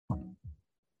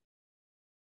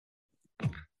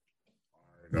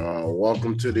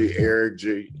Welcome to the Eric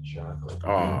G.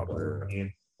 Oh,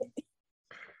 man.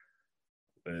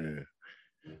 Man.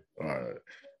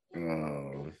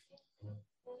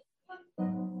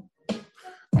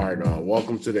 All right.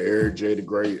 Welcome to the Eric J. the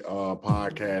Great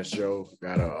podcast show.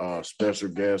 Got a special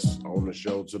guest on the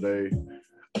show today,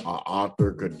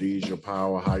 author Kadesha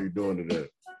Powell. How you doing today?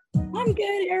 I'm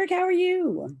good, Eric. How are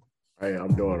you? Hey,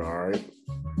 I'm doing all right.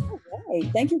 Okay.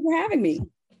 Thank you for having me.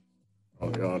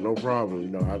 Oh, no problem. You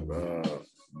know, I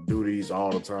do these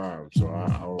all the time, so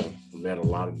I met a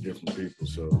lot of different people.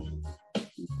 So,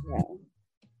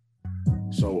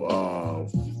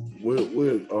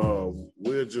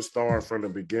 we'll just start from the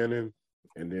beginning,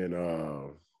 and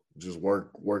then just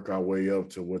work our way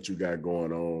up to what you got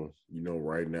going on. You know,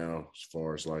 right now, as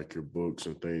far as like your books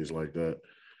and things like that.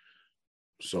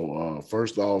 So,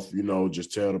 first off, you know,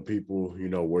 just tell the people, you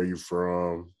know, where you're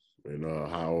from and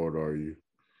how old are you?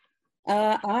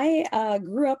 I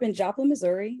grew up in Joplin,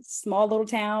 Missouri, small little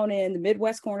town in the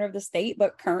Midwest corner of the state,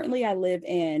 but currently I live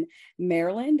in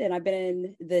Maryland, and I've been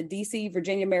in the DC,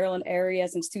 Virginia, Maryland area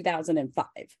since 2005.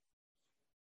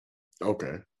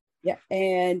 Okay. Yeah.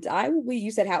 And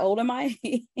you said, how old am I?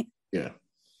 Yeah.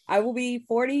 I will be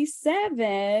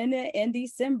 47 in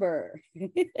December.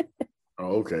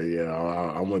 Okay. Yeah.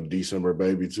 I'm a December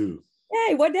baby too.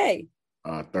 Hey, what day?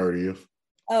 30th.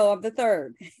 Oh, I'm the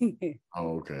 3rd.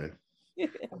 Oh, okay.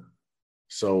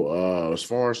 So as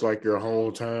far as like your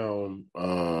hometown,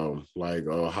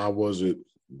 how was it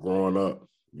growing up?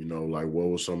 You know, like what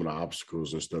were some of the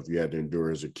obstacles and stuff you had to endure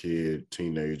as a kid,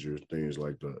 teenager, things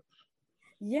like that?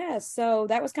 Yeah, so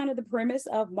that was kind of the premise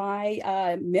of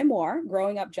my memoir,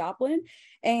 Growing Up Joplin.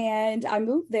 And I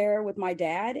moved there with my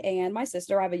dad and my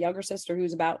sister. I have a younger sister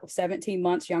who's about 17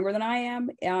 months younger than I am.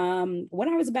 When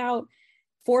I was about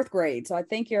 4th grade. So I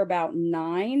think you're about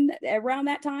 9 around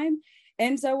that time.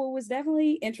 And so it was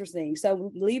definitely interesting.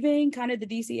 So leaving kind of the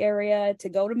DC area to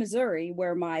go to Missouri,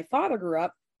 where my father grew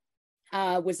up,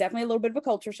 was definitely a little bit of a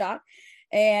culture shock.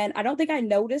 And I don't think I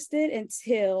noticed it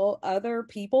until other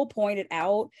people pointed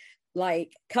out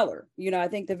like color. You know, I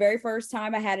think the very first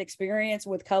time I had experience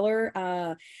with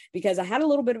color, because I had a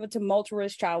little bit of a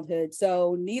tumultuous childhood.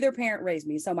 So neither parent raised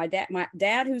me. So my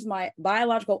dad, who's my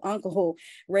biological uncle,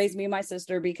 raised me and my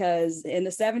sister, because in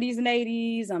the 70s and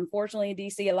 80s, unfortunately in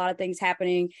DC, a lot of things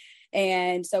happening.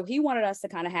 And so he wanted us to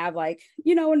kind of have like,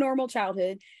 you know, a normal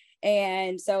childhood.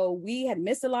 And so we had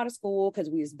missed a lot of school because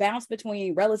we was bounced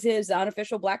between relatives,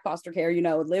 unofficial Black foster care, you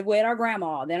know, live with our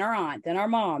grandma, then our aunt, then our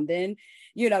mom, then,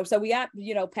 you know, so we got,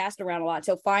 you know, passed around a lot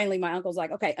till finally my uncle's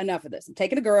like, okay, enough of this. I'm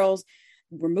taking the girls,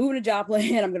 we're moving to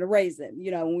Joplin and I'm going to raise them,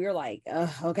 you know, and we were like,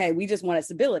 okay, we just wanted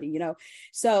stability, you know?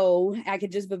 So I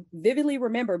could just vividly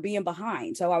remember being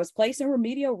behind. So I was placed in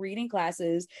remedial reading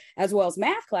classes as well as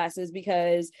math classes,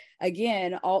 because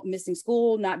again, all missing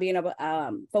school, not being able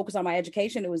to focus on my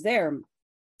education, it was there.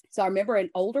 So I remember an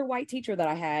older white teacher that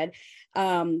I had,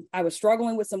 I was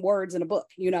struggling with some words in a book,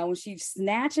 you know, and she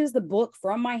snatches the book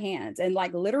from my hands. And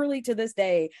like literally to this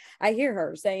day, I hear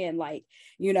her saying like,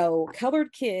 you know,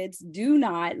 colored kids do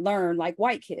not learn like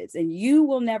white kids, and you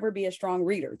will never be a strong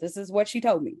reader. This is what she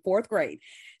told me, 4th grade.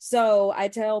 So I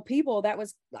tell people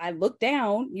I look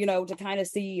down, you know, to kind of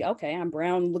see, okay, I'm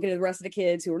brown, looking at the rest of the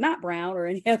kids who are not brown or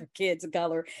any other kids of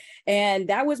color. And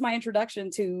that was my introduction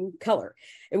to color.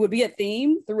 It would be a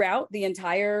theme throughout the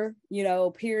entire, you know,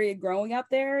 period growing up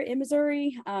there in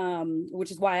Missouri,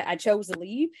 which is why I chose to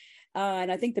leave.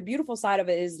 And I think the beautiful side of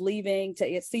it is leaving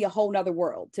to see a whole nother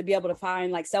world, to be able to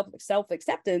find like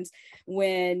self-acceptance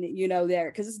when, you know,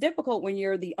 because it's difficult when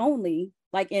you're the only,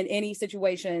 like in any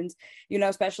situations, you know,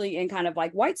 especially in kind of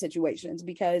like white situations,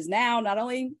 because now not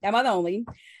only am I the only,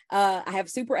 I have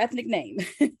super ethnic name.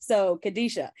 So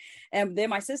Kadesha. And then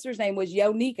my sister's name was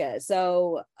Yonika.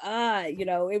 So, you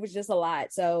know, it was just a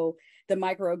lot. So the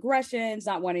microaggressions,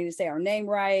 not wanting to say our name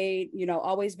right, you know,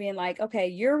 always being like, okay,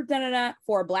 you're da-da-da,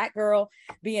 for a Black girl,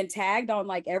 being tagged on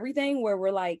like everything, where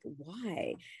we're like,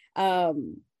 why?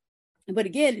 But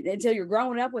again, until you're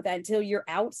growing up with that, until you're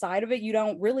outside of it, you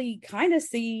don't really kind of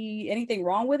see anything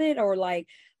wrong with it, or like,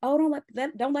 oh,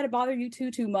 don't let it bother you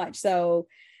too much. So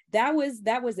that was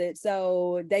it.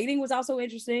 So dating was also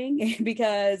interesting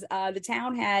because the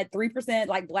town had 3%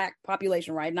 like Black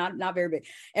population, right? Not very big.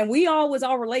 And we was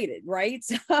all related, right?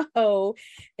 So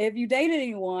if you dated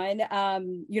anyone,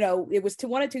 you know, it was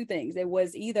one of two things. It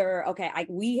was either, okay,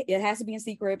 it has to be in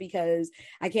secret because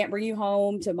I can't bring you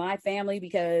home to my family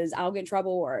because I'll get in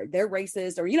trouble, or they're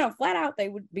racist, or, you know, flat out, they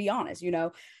would be honest, you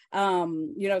know.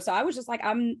 So I was just like,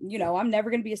 I'm never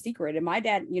going to be a secret. And my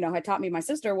dad, had taught me, my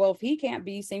sister, well, if he can't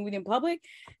be seen with you in public,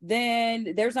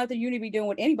 then there's nothing you need to be doing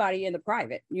with anybody in the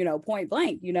private, point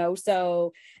blank,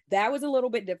 so that was a little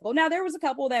bit difficult. Now there was a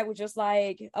couple that was just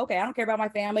like, okay, I don't care about my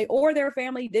family, or their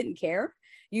family didn't care,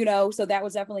 so that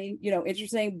was definitely,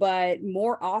 interesting. But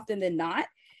more often than not,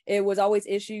 it was always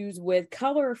issues with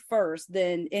color first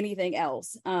than anything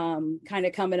else, kind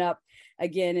of coming up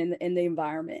again in the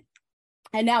environment.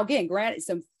 And now, again, granted,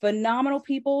 some phenomenal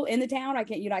people in the town. I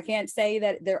can't say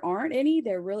that there aren't any.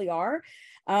 There really are.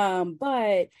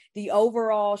 But the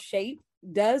overall shape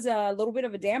does a little bit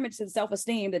of a damage to the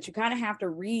self-esteem, that you kind of have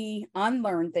to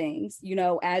unlearn things,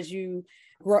 as you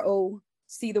grow,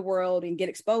 see the world, and get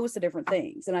exposed to different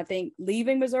things. And I think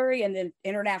leaving Missouri and then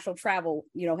international travel,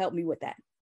 helped me with that.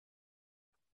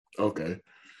 Okay.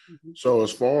 So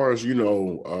as far as,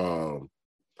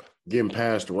 getting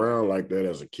passed around like that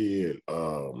as a kid,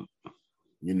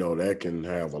 that can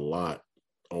have a lot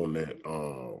on that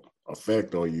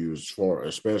effect on you,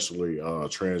 especially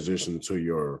transition to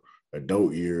your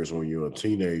adult years when you're a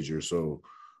teenager. So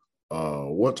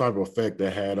what type of effect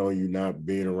that had on you not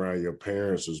being around your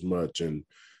parents as much and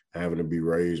having to be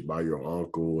raised by your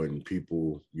uncle and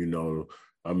people,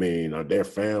 their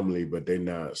family, but they're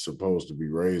not supposed to be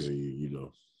raising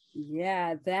you.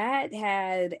 Yeah, that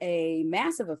had a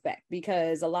massive effect,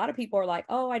 because a lot of people are like,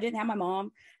 oh, I didn't have my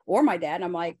mom or my dad. And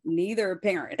I'm like, neither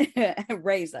parent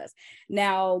raised us.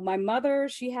 Now, my mother,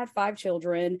 she had 5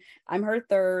 children. I'm her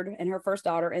third and her first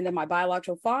daughter. And then my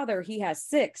biological father, he has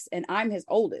 6, and I'm his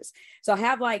oldest. So I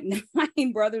have like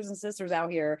 9 brothers and sisters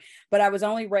out here, but I was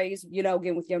only raised,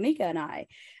 again, with Yonika and I.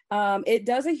 It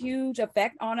does a huge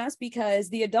effect on us, because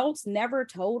the adults never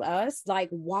told us like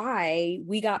why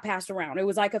we got passed around. It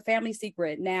was like a family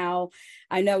secret. Now,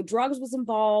 I know drugs was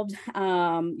involved.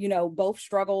 Both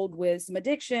struggled with some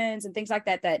addictions and things like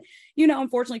that,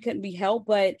 unfortunately couldn't be helped.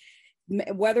 But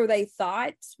whether they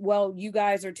thought, well, you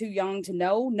guys are too young to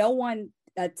know, no one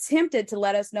attempted to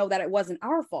let us know that it wasn't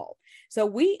our fault. So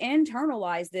we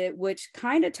internalized it, which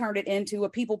kind of turned it into a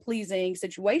people-pleasing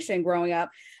situation growing up,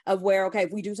 of where, okay,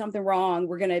 if we do something wrong,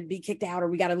 we're going to be kicked out or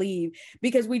we got to leave,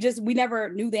 because we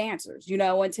never knew the answers,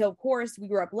 until, of course, we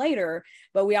grew up later.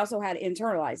 But we also had to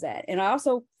internalize that. And I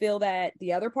also feel that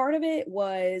the other part of it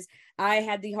was I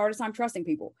had the hardest time trusting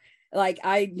people. Like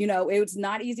it's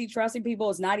not easy trusting people.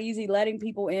 It's not easy letting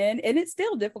people in. And it's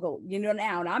still difficult,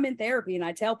 now. And I'm in therapy, and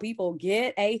I tell people,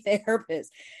 get a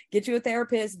therapist. Get you a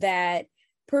therapist that,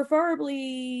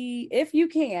 preferably, if you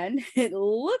can, it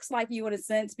looks like you in a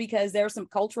sense, because there are some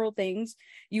cultural things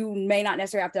you may not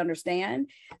necessarily have to understand.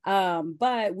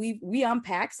 But we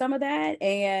unpack some of that.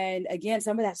 And again,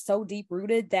 some of that's so deep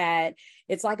rooted that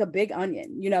it's like a big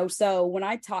onion, So when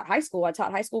I taught high school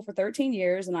for 13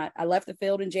 years, and I left the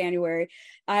field in January.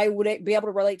 I would be able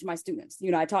to relate to my students.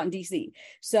 I taught in DC.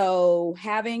 So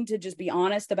having to just be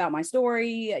honest about my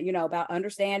story, about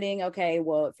understanding, okay,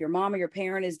 well, if your mom or your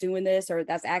parent is doing this or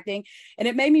that's acting, and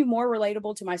it made me more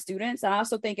relatable to my students. I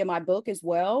also think in my book as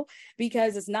well,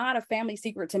 because it's not a family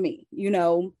secret to me,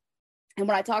 And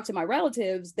when I talked to my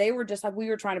relatives, they were just like, we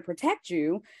were trying to protect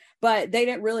you, but they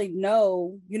didn't really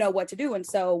know, what to do. And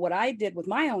so what I did with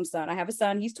my own son, I have a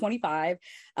son, he's 25.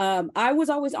 I was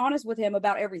always honest with him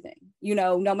about everything,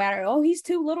 no matter, oh, he's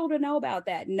too little to know about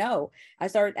that. No, I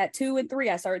started at 2 and 3.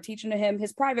 I started teaching him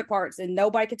his private parts, and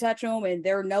nobody could touch him. And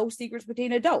there are no secrets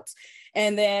between adults.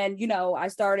 And then, I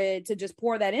started to just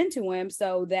pour that into him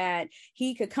so that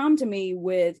he could come to me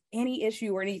with any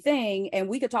issue or anything, and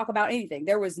we could talk about anything.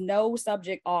 There was no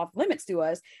subject off limits to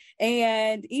us.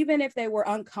 And even if they were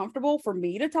uncomfortable for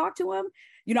me to talk to him,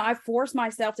 I forced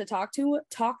myself to talk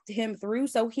to him through,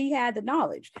 so he had the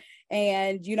knowledge.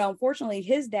 And, unfortunately,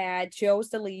 his dad chose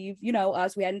to leave,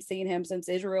 us. We hadn't seen him since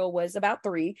Israel was about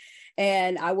 3.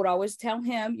 And I would always tell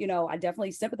him, I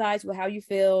definitely sympathize with how you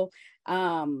feel.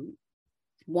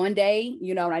 One day,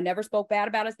 and I never spoke bad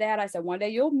about his dad. I said, one day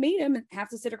you'll meet him and have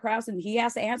to sit across, and he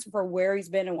has to answer for where he's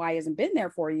been and why he hasn't been there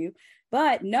for you.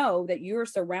 But know that you're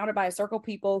surrounded by a circle of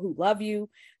people who love you,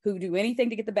 who do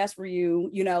anything to get the best for you,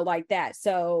 like that.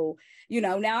 So,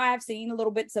 now I've seen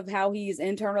little bits of how he's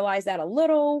internalized that a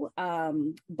little.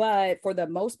 But for the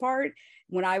most part,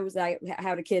 when I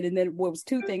had a kid, and then what was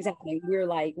 2 things happening. We were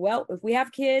like, well, if we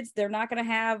have kids, they're not going to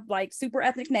have like super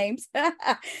ethnic names.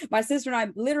 My sister and I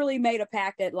literally made a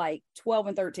pact at like 12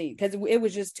 and 13, because it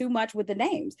was just too much with the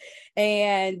names.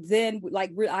 And then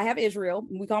I have Israel,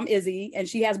 we call him Izzy, and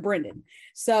she has Brendan.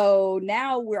 So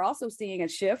now we're also seeing a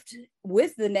shift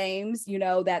with the names,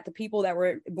 that the people that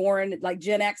were born like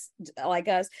Gen X, like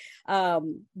us,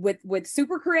 with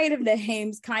super creative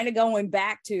names, kind of going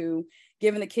back to,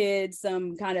 giving the kids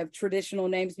some kind of traditional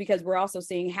names, because we're also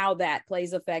seeing how that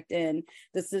plays effect in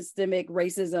the systemic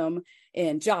racism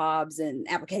in jobs and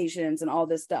applications and all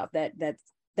this stuff that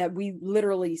we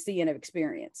literally see and have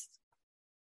experienced.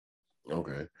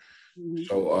 Okay. Mm-hmm.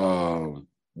 So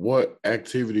what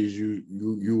activities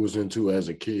you was into as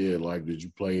a kid? Like, did you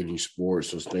play any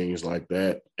sports or things like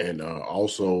that? And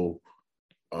also,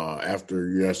 after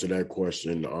you answer that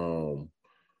question,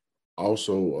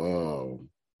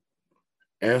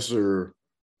 answer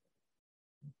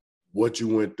what you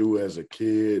went through as a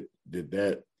kid. Did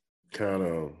that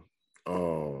kind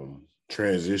of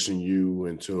transition you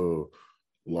into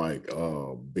like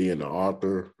being an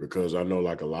author? Because I know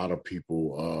like a lot of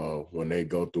people when they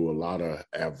go through a lot of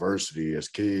adversity as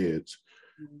kids,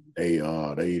 they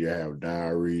either have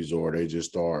diaries or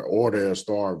they'll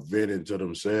start venting to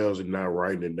themselves and not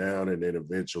writing it down, and then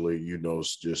eventually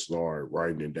just start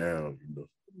writing it down.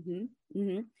 Mm-hmm.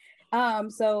 Mm-hmm.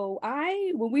 So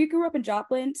when we grew up in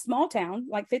Joplin, small town,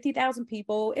 like 50,000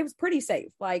 people, it was pretty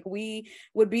safe. Like we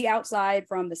would be outside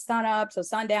from the sun up, so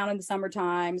sundown in the summer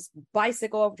times,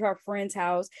 bicycle over to our friend's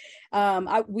house.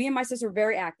 We and my sister were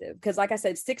very active because, like I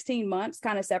said, 16 months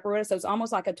kind of separated us. So it's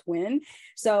almost like a twin.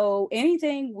 So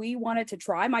anything we wanted to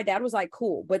try, my dad was like,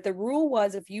 cool. But the rule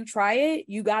was, if you try it,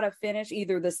 you got to finish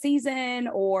either the season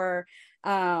or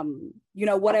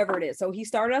whatever it is. So he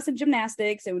started us in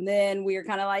gymnastics, and then we were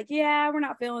kind of like, yeah, we're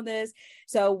not feeling this.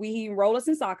 So he enrolled us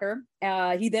in soccer.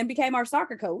 He then became our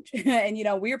soccer coach and,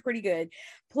 we were pretty good.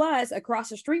 Plus across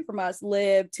the street from us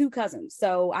lived two cousins.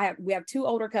 So we have two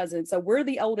older cousins. So we're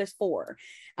the oldest four.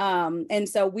 And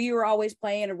so we were always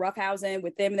playing and roughhousing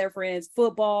with them and their friends,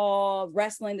 football,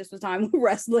 wrestling. This was time when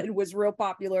wrestling was real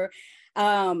popular.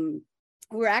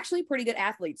 We're actually pretty good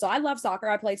athletes. So I love soccer.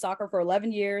 I played soccer for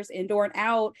 11 years, indoor and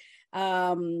out.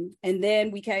 And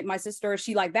then my sister,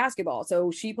 she liked basketball.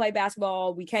 So she played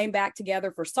basketball. We came back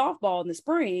together for softball in the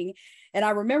spring. And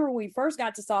I remember when we first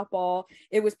got to softball,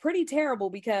 it was pretty terrible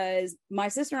because my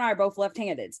sister and I are both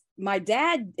left-handed. My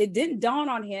dad, it didn't dawn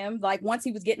on him, like once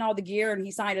he was getting all the gear and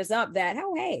he signed us up, that,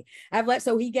 oh, hey,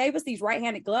 so he gave us these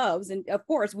right-handed gloves. And of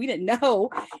course we didn't know.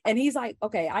 And he's like,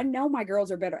 okay, I know my girls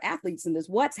are better athletes than this.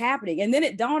 What's happening? And then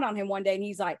it dawned on him one day and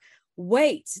he's like,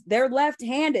 wait, they're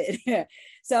left-handed.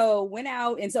 So went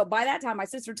out. And so by that time, my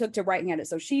sister took to right-handed.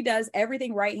 So she does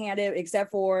everything right-handed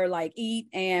except for like eat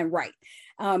and write.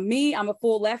 Me, I'm a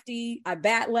full lefty. I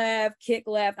bat left, kick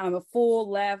left. I'm a full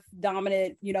left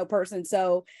dominant, person.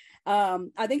 So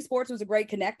I think sports was a great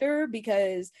connector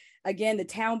because, again, the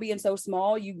town being so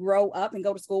small, you grow up and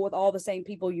go to school with all the same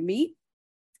people you meet.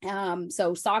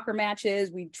 So soccer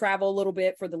matches, we travel a little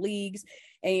bit for the leagues,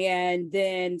 and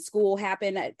then school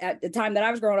happened at the time that I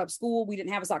was growing up. School, we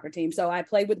didn't have a soccer team. So I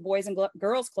played with the Boys and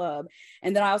Girls Club.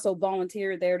 And then I also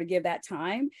volunteered there to give that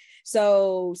time.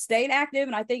 So stayed active.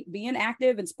 And I think being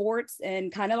active in sports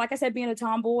and kind of, like I said, being a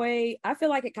tomboy, I feel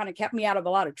like it kind of kept me out of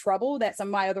a lot of trouble that some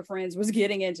of my other friends was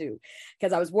getting into,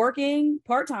 because I was working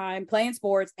part-time, playing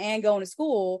sports and going to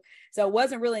school. So it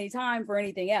wasn't really any time for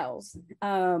anything else.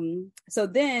 So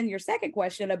then your second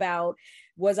question about,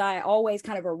 was I always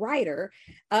kind of a writer?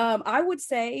 I would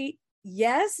say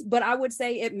yes, but I would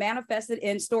say it manifested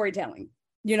in storytelling.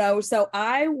 So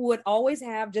I would always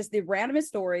have just the randomest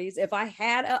stories. If I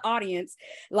had an audience,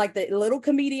 like the little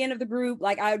comedian of the group,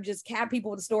 like I would just have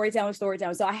people with storytelling.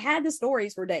 So I had the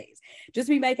stories for days, just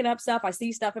be making up stuff. I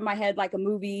see stuff in my head, like a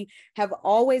movie, have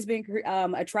always been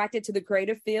attracted to the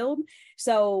creative field.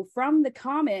 So from the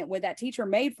comment when that teacher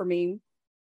made for me,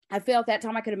 I felt that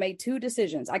time I could have made two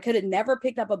decisions. I could have never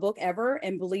picked up a book ever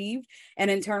and believed and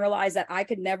internalized that I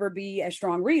could never be a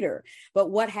strong reader.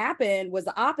 But what happened was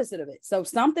the opposite of it. So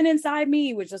something inside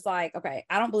me was just like, okay,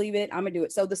 I don't believe it. I'm going to do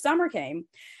it. So the summer came.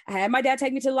 I had my dad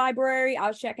take me to the library. I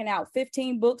was checking out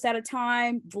 15 books at a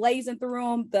time, blazing through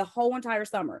them the whole entire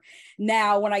summer.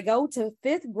 Now, when I go to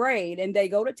 5th grade and they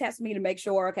go to test me to make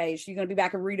sure, okay, she's going to be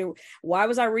back and reading. Why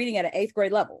was I reading at an 8th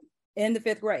grade level? In the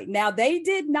 5th grade. Now, they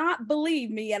did not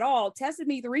believe me at all, tested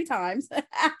me 3 times.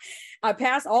 I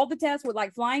passed all the tests with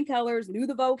like flying colors, knew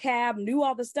the vocab, knew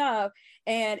all the stuff,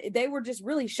 and they were just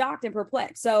really shocked and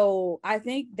perplexed. So I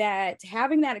think that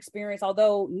having that experience,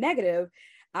 although negative,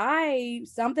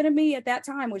 something in me at that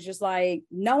time was just like,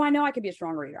 no, I know I can be a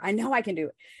strong reader. I know I can do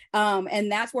it. And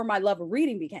that's where my love of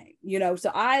reading became, so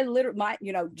I literally,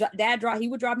 dad he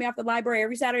would drop me off the library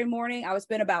every Saturday morning. I would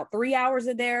spend about 3 hours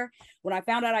in there. When I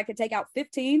found out I could take out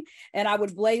 15, and I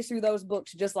would blaze through those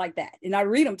books just like that. And I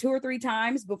read them 2 or 3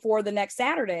 times before the next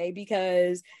Saturday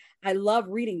because I love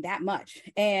reading that much.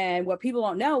 And what people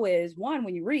don't know is, one,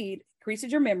 when you read,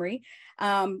 increases your memory,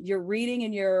 your reading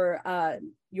and your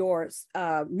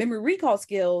memory recall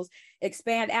skills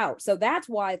expand out. So that's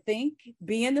why I think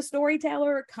being the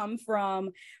storyteller comes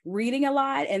from reading a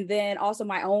lot, and then also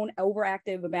my own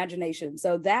overactive imagination.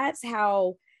 So that's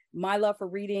how my love for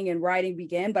reading and writing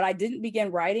began, but I didn't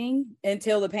begin writing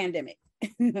until the pandemic.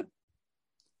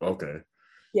 Okay.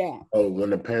 Yeah. Oh, when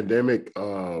the pandemic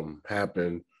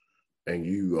happened and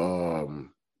you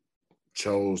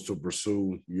chose to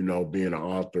pursue, being an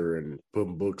author and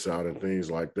putting books out and things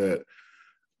like that,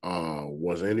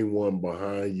 was anyone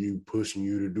behind you pushing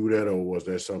you to do that, or was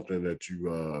that something that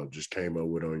you just came up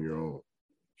with on your own?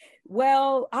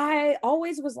 Well, I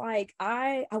always was like,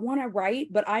 I want to write,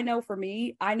 but I know for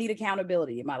me, I need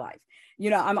accountability in my life.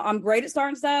 I'm great at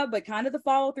starting stuff, but kind of the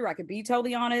follow through, I could be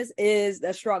totally honest, is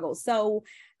a struggle. So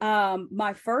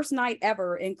my first night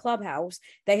ever in Clubhouse,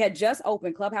 they had just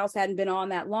opened. Clubhouse hadn't been on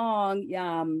that long.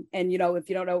 And if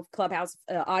you don't know, Clubhouse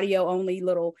audio only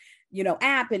little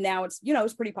app, and now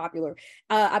it's pretty popular.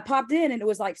 I popped in and it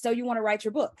was like, so you want to write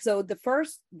your book? So the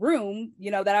first room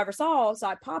that I ever saw, so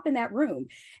I pop in that room,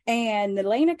 and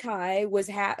Elena Kai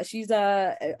she's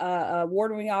a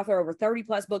award-winning author, over 30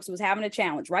 plus books, was having a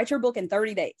challenge: write your book in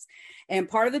 30 days. And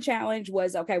part of the challenge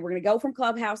was, okay, we're going to go from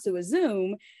Clubhouse to a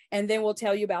Zoom, and then we'll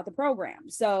tell you about the program.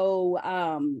 So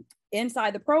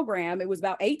inside the program, it was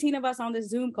about 18 of us on this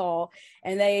Zoom call,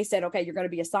 and they said, okay, you're going to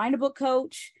be assigned a book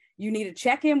coach. You need to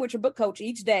check in with your book coach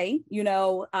each day,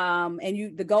 and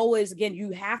the goal is, again,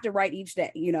 you have to write each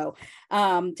day,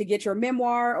 to get your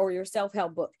memoir or your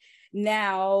self-help book.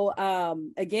 Now,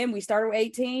 again, we started with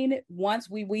 18. Once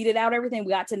we weeded out everything,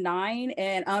 we got to 9.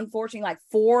 And unfortunately, like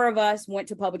 4 of us went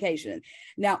to publication.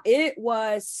 Now, it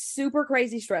was super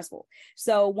crazy stressful.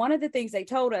 So one of the things they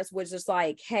told us was just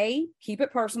like, hey, keep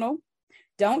it personal.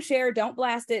 Don't share, don't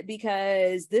blast it,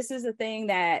 because this is a thing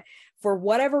that, for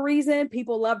whatever reason,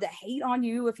 people love to hate on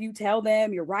you if you tell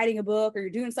them you're writing a book or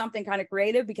you're doing something kind of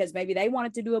creative, because maybe they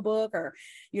wanted to do a book or,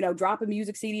 drop a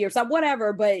music CD or something,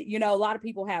 whatever. But, a lot of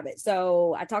people have it.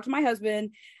 So I talked to my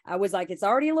husband. I was like, it's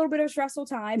already a little bit of a stressful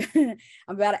time. I'm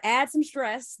about to add some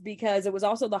stress, because it was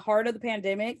also the heart of the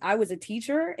pandemic. I was a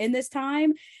teacher in this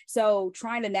time. So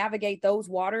trying to navigate those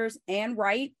waters and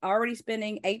write, already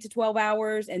spending 8 to 12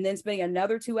 hours and then spending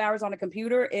another 2 hours on a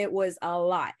computer, it was a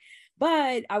lot.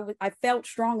 But I felt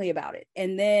strongly about it.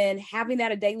 And then having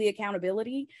that a daily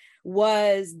accountability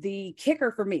was the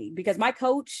kicker for me, because my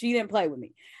coach, she didn't play with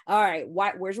me. All right,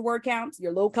 where's your word counts?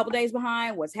 You're a little couple days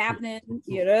behind. What's happening?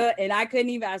 And I couldn't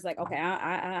even, I was like, okay,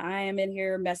 I am in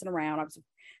here messing around. I was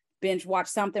binge watch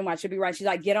something. I should be right. She's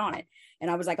like, get on it. And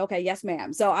I was like, okay, yes,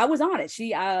 ma'am. So I was on it.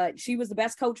 She was the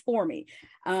best coach for me.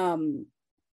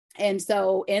 And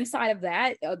so inside of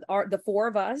that are the 4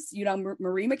 of us,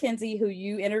 Marie McKenzie, who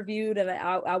you interviewed and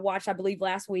I watched, I believe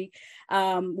last week,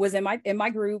 was in my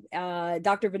group,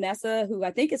 Dr. Vanessa, who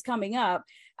I think is coming up.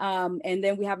 And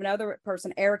then we have another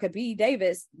person, Erica B.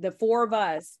 Davis. The 4 of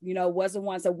us, was the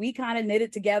one. So we kind of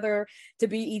knitted together to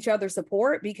be each other's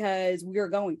support, because we were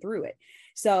going through it.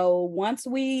 So once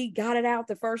we got it out,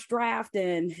 the first draft,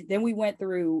 and then we went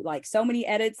through like so many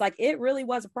edits, like it really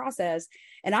was a process,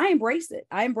 and I embraced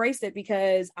it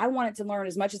because I wanted to learn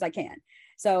as much as I can.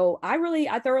 So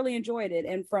I thoroughly enjoyed it.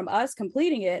 And from us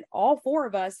completing it, all 4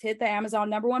 of us hit the Amazon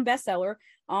 #1 bestseller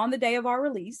on the day of our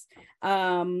release.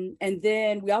 And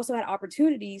then we also had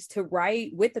opportunities to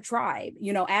write with the tribe,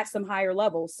 at some higher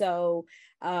levels. So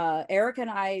Erica and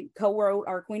I co-wrote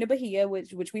our Queen of Bahia,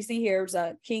 which we see here is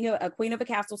a Queen of a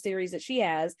Castle series that she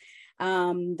has.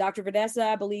 Dr. Vanessa,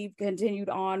 I believe, continued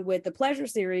on with the Pleasure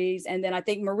series, and then I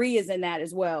think Marie is in that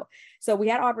as well. So we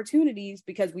had opportunities,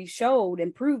 because we showed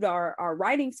and proved our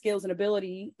writing skills and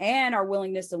ability and our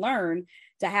willingness to learn,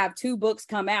 to have 2 books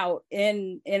come out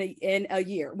in a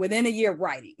year, within a year of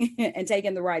writing and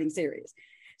taking the writing serious.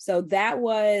 So that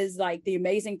was like the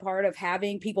amazing part of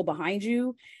having people behind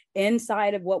you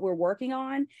inside of what we're working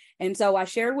on. And so I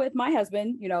shared with my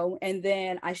husband, and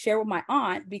then I shared with my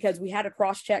aunt, because we had to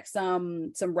cross check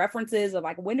some references of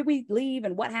like, when did we leave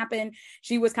and what happened?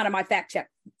 She was kind of my fact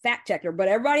checker, but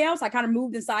everybody else, I kind of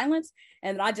moved in silence,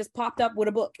 and then I just popped up with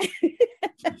a book.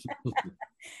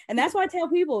 And that's why I tell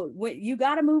people, you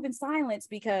got to move in silence,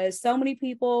 because so many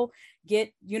people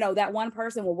get, that one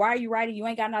person, well, why are you writing? You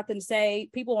ain't got nothing to say.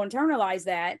 People internalize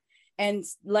that and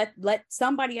let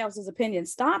somebody else's opinion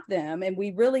stop them. And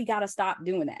we really got to stop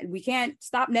doing that. We can't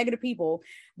stop negative people,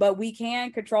 but we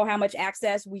can control how much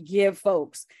access we give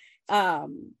folks. That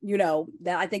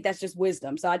I think that's just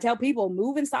wisdom. So I tell people,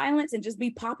 move in silence and just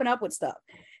be popping up with stuff.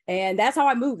 And that's how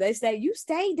I move. They say, you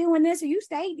stay doing this, or you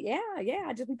stay. Yeah.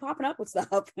 I just be popping up with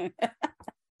stuff.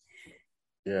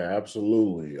 Yeah,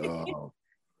 absolutely.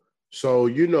 So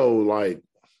you know, like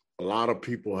a lot of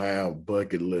people have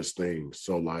bucket list things.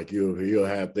 So like you'll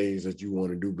have things that you want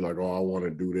to do, be like, oh, I want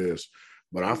to do this.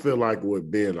 But I feel like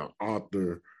with being an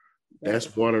author, Yes.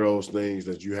 that's one of those things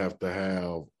that you have to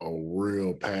have a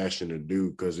real passion to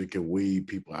do because it can weed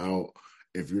people out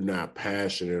if you're not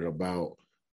passionate about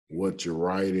what you're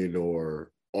writing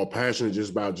or passionate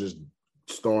just about just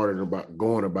starting about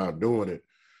going about doing it.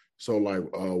 So like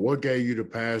what gave you the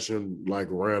passion like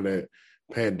around that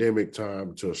pandemic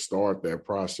time to start that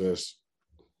process?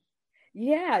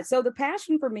 Yeah. So the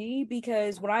passion for me,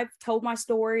 because when I've told my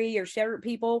story or shared it with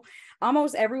people,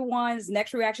 almost everyone's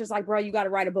next reaction is like, bro, you got to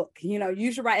write a book.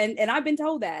 You should write. And I've been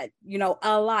told that,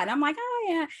 a lot. And I'm like, oh,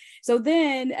 yeah. So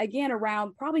then again,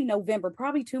 around probably November,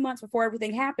 probably 2 months before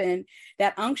everything happened,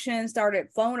 that unction started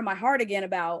flowing in my heart again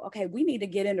about, okay, we need to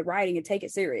get into writing and take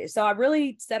it serious. So I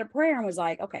really said a prayer and was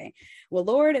like, okay, well,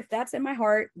 Lord, if that's in my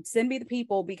heart, send me the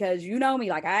people, because you know me,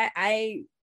 like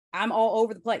I'm all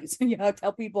over the place. I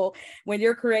tell people when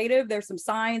you're creative, there's some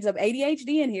signs of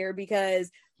ADHD in here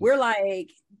because we're like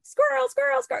squirrel,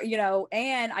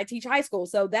 and I teach high school.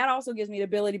 So that also gives me the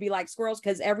ability to be like squirrels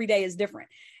because every day is different.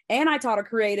 And I taught a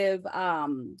creative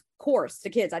course to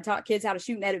kids. I taught kids how to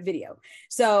shoot and edit video.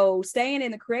 So staying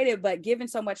in the creative, but giving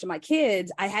so much to my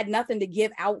kids, I had nothing to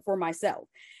give out for myself.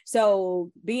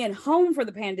 So being home for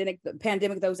the pandemic,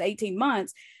 those 18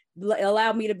 months,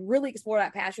 allowed me to really explore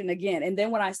that passion again. And then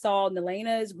when I saw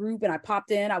Nelena's group and I popped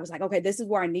in, I was like, okay, this is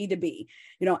where I need to be,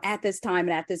 at this time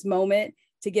and at this moment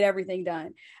to get everything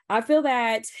done. I feel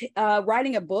that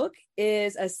writing a book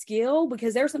is a skill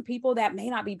because there are some people that may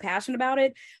not be passionate about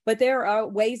it, but there are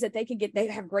ways that they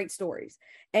have great stories.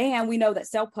 And we know that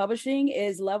self-publishing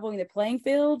is leveling the playing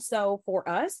field. So for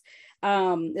us,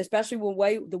 especially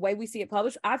the way we see it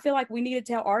published, I feel like we need to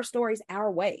tell our stories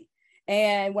our way.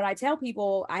 And when I tell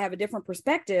people I have a different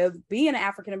perspective, being an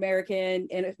African-American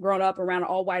and growing up around an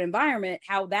all-white environment,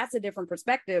 how that's a different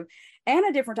perspective and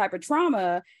a different type of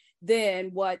trauma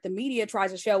than what the media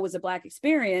tries to show was a Black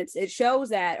experience. It shows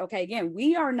that, okay, again,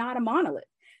 we are not a monolith.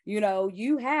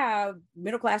 You have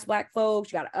middle-class Black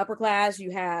folks, you got upper class, you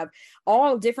have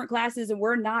all different classes, and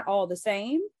we're not all the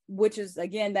same, which is,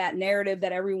 again, that narrative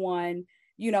that everyone,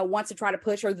 wants to try to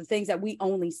push, or the things that we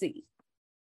only see.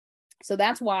 So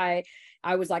that's why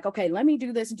I was like, okay, let me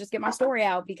do this and just get my story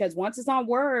out, because once it's on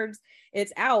words,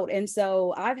 it's out. And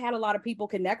so I've had a lot of people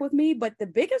connect with me, but the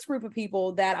biggest group of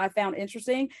people that I found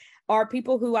interesting are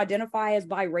people who identify as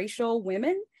biracial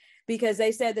women, because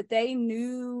they said that they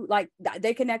knew, like,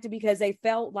 they connected because they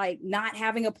felt like not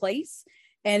having a place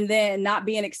and then not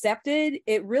being accepted.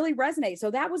 It really resonates.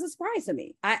 So that was a surprise to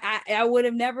me. I would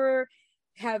have never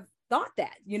have thought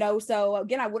that, so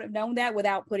again, I would have known that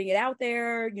without putting it out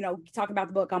there, talking about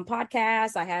the book on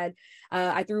podcasts. I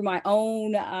threw my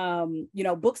own,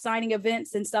 book signing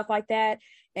events and stuff like that.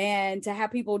 And to have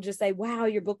people just say, wow,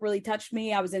 your book really touched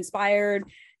me, I was inspired.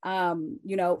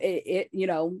 It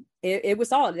was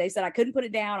solid. They said I couldn't put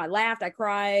it down. I laughed, I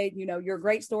cried, you're a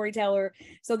great storyteller.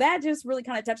 So that just really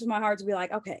kind of touches my heart to be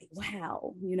like, okay,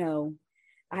 wow,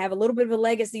 I have a little bit of a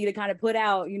legacy to kind of put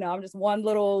out. I'm just one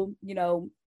little,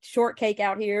 shortcake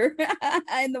out here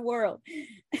in the world.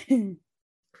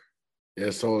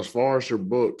 Yeah, so as far as your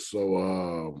books,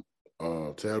 so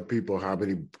tell people how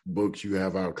many books you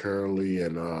have out currently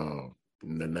and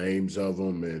the names of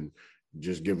them, and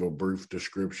just give a brief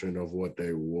description of what they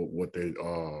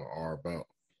are about.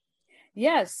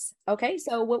 Yes. Okay.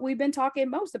 So what we've been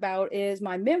talking most about is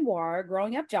my memoir,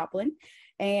 Growing Up Joplin.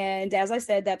 And as I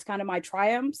said, that's kind of my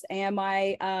triumphs and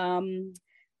my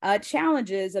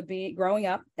challenges of growing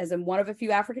up as one of a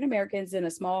few African Americans in a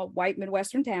small white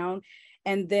Midwestern town.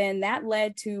 And then that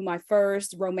led to my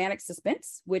first romantic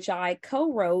suspense, which I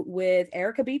co-wrote with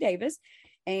Erica B. Davis.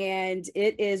 And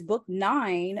it is book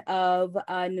 9 of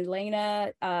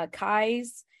Nelena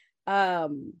Kai's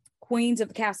Queens of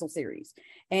the Castle series.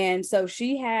 And so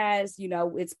she has,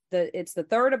 it's the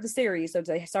third of the series. So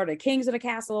they started Kings of the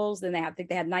Castles, then I think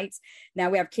they had Knights. Now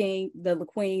we have the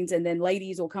Queens, and then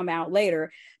Ladies will come out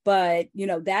later. But,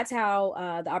 that's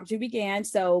how the opportunity began.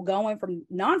 So going from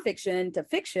nonfiction to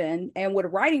fiction and with a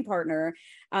writing partner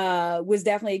was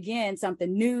definitely, again,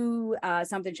 something new,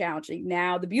 something challenging.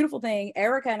 Now, the beautiful thing,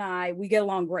 Erica and I, we get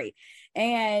along great.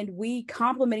 And we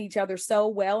complement each other so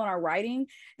well in our writing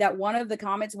that one of the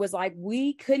comments was like,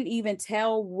 we couldn't even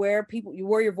tell where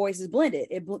your voices blended.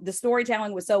 The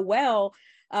storytelling was so well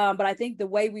But I think the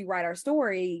way we write our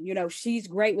story, she's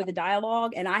great with the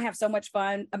dialogue and I have so much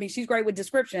fun. I mean, she's great with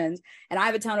descriptions and I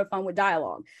have a ton of fun with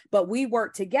dialogue, but we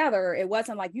work together. It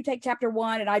wasn't like you take chapter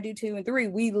 1 and I do 2 and 3.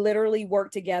 We literally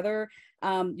work together,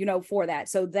 for that.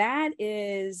 So that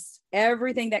is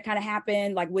everything that kind of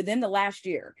happened like within the last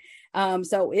year.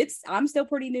 So I'm still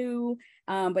pretty new,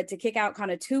 but to kick out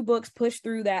kind of 2 books, push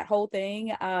through that whole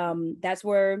thing. That's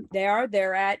where they are.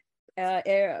 They're at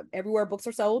everywhere books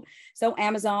are sold. So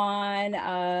Amazon,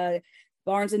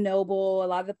 Barnes and Noble, a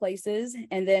lot of the places.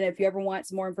 And then if you ever want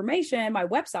some more information, my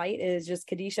website is just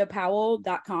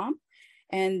kadeshapowell.com.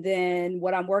 And then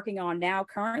what I'm working on now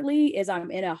currently is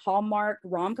I'm in a Hallmark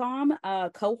rom-com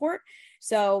cohort.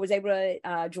 So I was able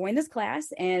to join this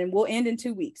class and we'll end in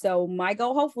 2 weeks. So my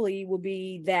goal hopefully will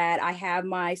be that I have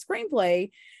my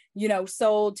screenplay,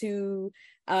 sold to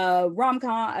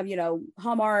rom-com,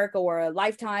 Hallmark or a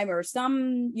Lifetime or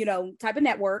some, type of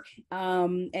network,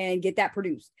 and get that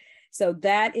produced. So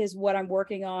that is what I'm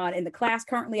working on. In the class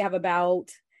currently I have about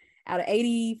out of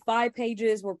 85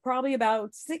 pages, we're probably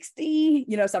about 60,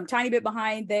 so I'm a tiny bit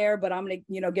behind there, but I'm going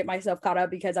to, get myself caught up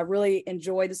because I really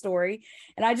enjoy the story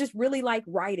and I just really like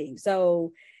writing.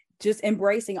 So just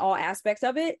embracing all aspects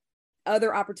of it.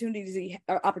 Other opportunities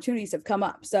have come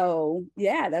up. So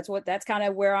yeah, that's kind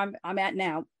of where I'm at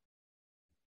now.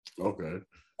 Okay.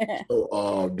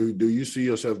 So do you see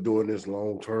yourself doing this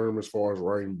long term as far as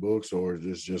writing books, or is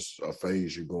this just a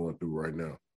phase you're going through right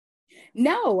now?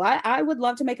 No, I would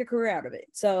love to make a career out of it.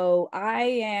 So I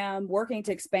am working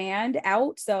to expand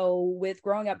out. So with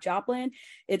Growing Up Joplin,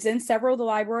 it's in several of the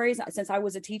libraries. Since I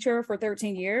was a teacher for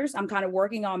 13 years, I'm kind of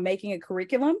working on making a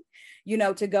curriculum,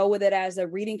 to go with it as a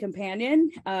reading companion,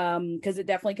 because it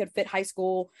definitely could fit high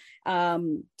school.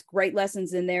 Great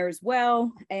lessons in there as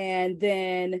well. And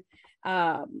then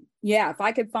if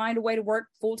I could find a way to work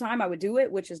full time, I would do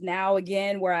it, which is now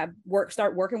again where I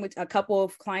start working with a couple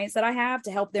of clients that I have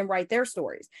to help them write their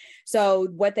stories. So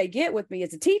what they get with me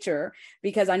as a teacher,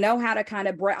 because I know how to kind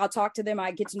of I'll talk to them. I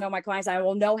get to know my clients. I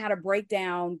will know how to break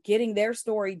down getting their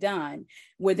story done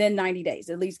within 90 days.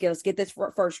 At least let's get this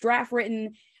first draft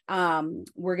written.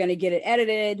 We're going to get it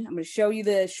edited. I'm going to show you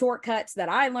the shortcuts that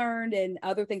I learned and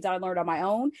other things that I learned on my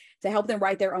own to help them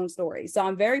write their own stories. So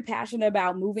I'm very passionate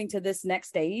about moving to this next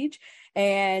stage.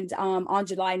 And on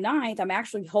July 9th, I'm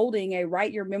actually holding a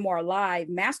Write Your Memoir Live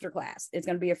masterclass. It's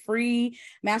going to be a free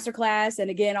masterclass.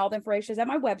 And again, all the information is at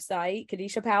my website,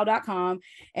 kadeshapowell.com.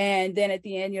 And then at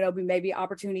the end, maybe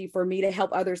opportunity for me to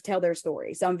help others tell their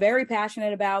story. So I'm very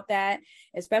passionate about that,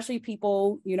 especially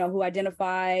people, who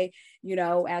identify,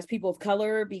 as people of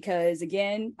color, because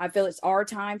again, I feel it's our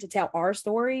time to tell our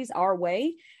stories our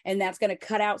way. And that's going to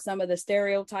cut out some of the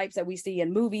stereotypes that we see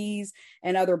in movies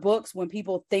and other books when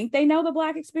people think they know the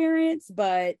Black experience,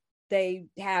 but they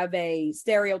have a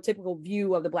stereotypical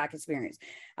view of the Black experience.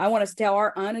 I want us to tell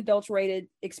our unadulterated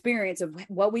experience of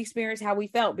what we experienced, how we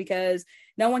felt, because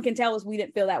no one can tell us we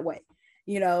didn't feel that way.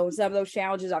 Some of those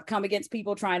challenges I've come against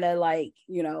people trying to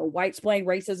white explain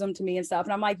racism to me and stuff.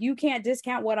 And I'm like, you can't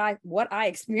discount what I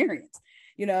experienced,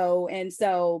 and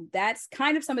so that's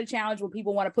kind of some of the challenge when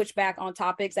people want to push back on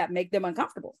topics that make them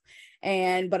uncomfortable.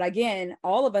 But again,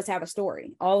 all of us have a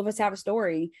story.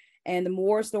 And the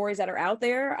more stories that are out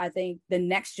there, I think the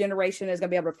next generation is going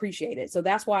to be able to appreciate it. So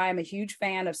that's why I'm a huge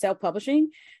fan of self-publishing,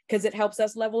 because it helps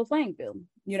us level the playing field,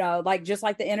 just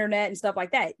like the internet and stuff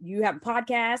like that. You have a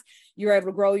podcast, you're able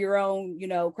to grow your own,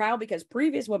 crowd, because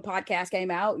previous when podcasts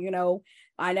came out,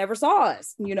 I never saw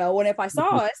us, and if I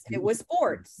saw us, it was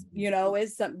sports,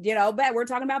 it's some, but we're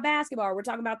talking about basketball, we're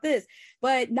talking about this,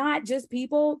 but not just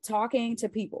people talking to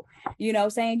people,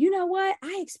 saying, what,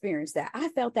 I experienced that. I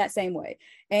felt that same way.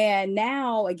 And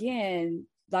now, again,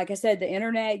 like I said, the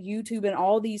internet, YouTube, and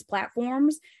all these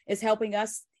platforms is helping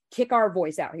us kick our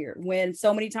voice out here when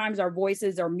so many times our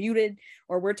voices are muted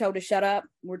or we're told to shut up.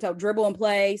 We're told dribble and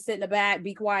play, sit in the back,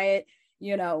 be quiet.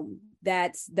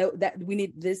 That we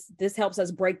need this helps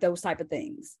us break those type of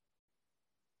things.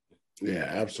 Yeah,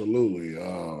 absolutely.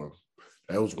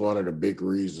 That was one of the big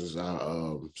reasons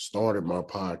I started my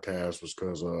podcast, was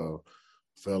because I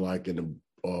felt like in the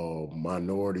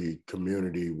minority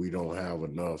community, we don't have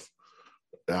enough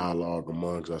dialogue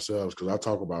amongst ourselves, because I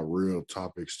talk about real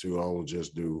topics too. I don't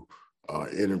just do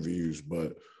interviews,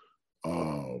 but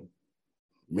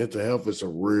mental health is a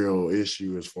real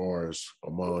issue as far as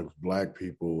among Black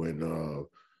people, and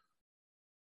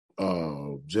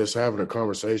just having a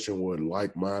conversation with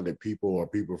like-minded people or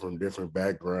people from different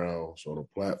backgrounds on a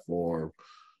platform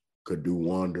could do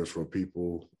wonders for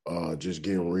people. Just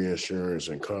getting reassurance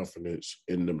and confidence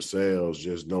in themselves,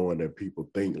 just knowing that people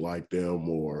think like them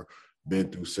or been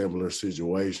through similar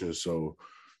situations. So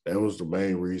that was the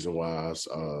main reason why I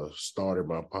started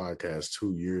my podcast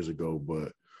 2 years ago.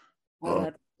 But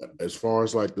as far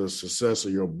as like the success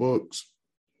of your books,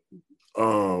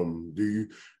 do you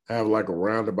have like a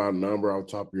roundabout number off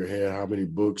the top of your head? How many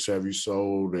books have you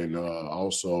sold? And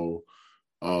also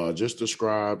just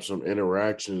describe some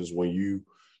interactions when you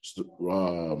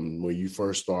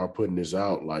first start putting this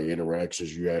out, like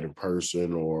interactions you had in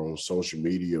person or on social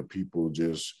media, people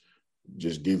just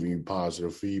giving you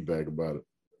positive feedback about it.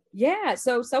 Yeah,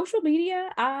 so social media,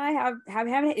 I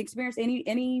haven't experienced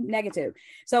any negative.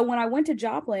 So when I went to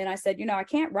Joplin, I said, I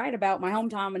can't write about my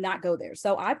hometown and not go there.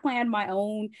 So I planned my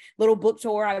own little book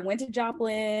tour. I went to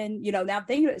Joplin, now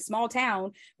thinking of a small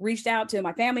town, reached out to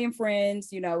my family and friends,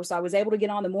 so I was able to get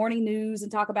on the morning news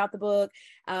and talk about the book.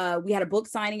 We had a book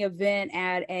signing event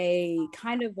at a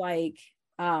kind of like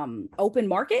open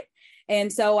market.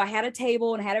 And so I had a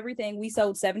table and had everything. We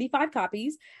sold 75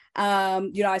 copies.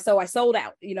 I sold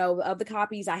out, of the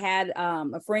copies. I had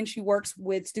a friend, she works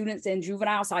with students in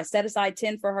juvenile, so I set aside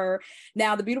 10 for her.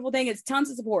 Now, the beautiful thing is tons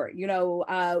of support.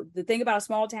 The thing about a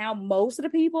small town, most of the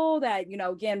people that,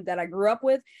 again, that I grew up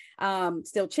with,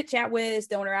 still chit chat with,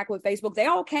 still interact with Facebook, they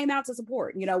all came out to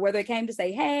support, whether they came to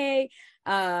say, hey,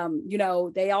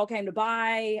 they all came to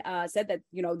buy, said that,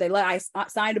 I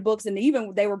signed the books, and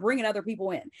even they were bringing other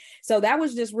people in. So that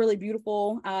was just really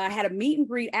beautiful. I had a meet and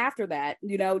greet after that,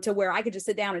 to where I could just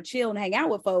sit down and chill and hang out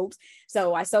with folks.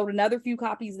 So I sold another few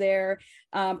copies there.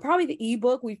 Probably the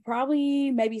ebook, we've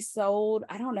probably maybe sold,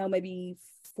 I don't know, maybe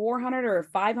 400 or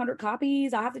 500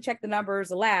 copies. I'll have to check the numbers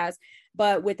the last.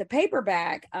 But with the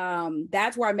paperback,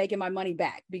 that's where I'm making my money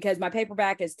back, because my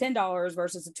paperback is $10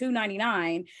 versus a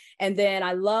 $2.99. And then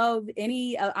I love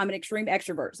I'm an extreme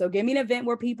extrovert. So give me an event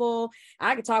where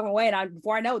I could talk my way, and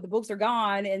before I know it, the books are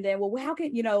gone. And then, well, how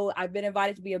can, I've been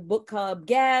invited to be a book club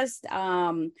guest.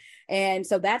 And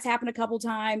so that's happened a couple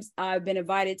times. I've been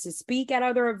invited to speak at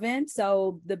other events.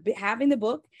 So having the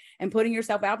book and putting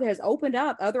yourself out there has opened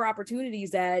up other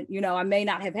opportunities that, I may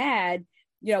not have had,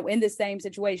 in the same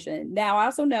situation. Now, I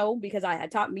also know, because I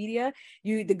had taught media,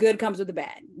 the good comes with the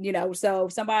bad, so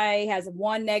if somebody has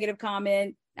one negative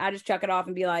comment, I just chuck it off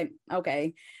and be like,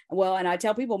 okay, well, and I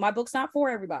tell people my book's not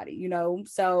for everybody,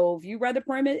 so if you read the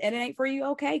premise and it ain't for you,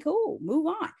 okay, cool, move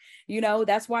on.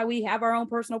 That's why we have our own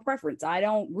personal preference. I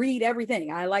don't read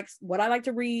everything. I like what I like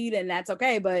to read, and that's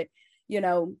okay. But,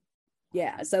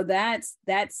 yeah, so that's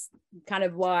kind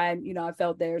of why, I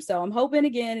felt there. So I'm hoping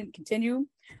again and continue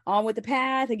on with the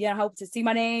path. Again, I hope to see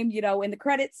my name, in the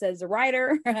credits as a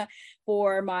writer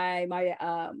for my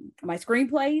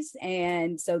screenplays.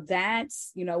 And so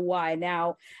that's, why.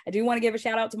 Now, I do want to give a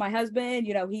shout out to my husband.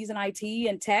 He's in IT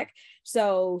and tech,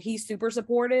 so he's super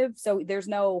supportive. So there's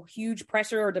no huge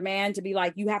pressure or demand to be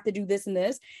like, you have to do this and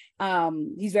this.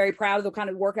 He's very proud of the kind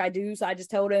of work I do. So I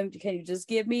just told him, can you just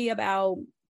give me about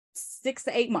 6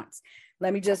 to 8 months?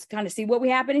 Let me just kind of see what we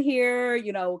happen here,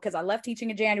 because I left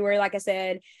teaching in January, like I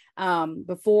said,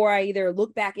 before I either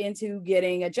look back into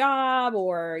getting a job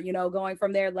or, going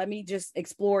from there. Let me just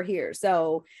explore here.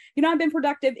 So, I've been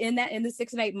productive in the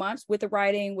 6 and 8 months with the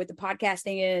writing, with the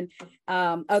podcasting,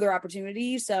 and other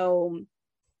opportunities. So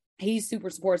he's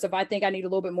super supportive. So if I think I need a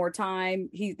little bit more time,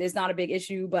 it's not a big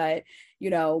issue, but,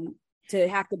 to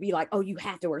have to be like, oh, you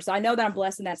have to work. So I know that I'm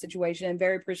blessed in that situation.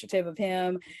 Very appreciative of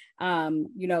him,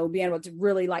 being able to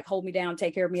really like hold me down,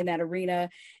 take care of me in that arena.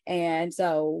 And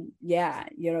so, yeah,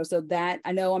 so that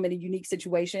I know I'm in a unique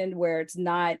situation where it's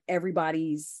not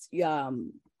everybody's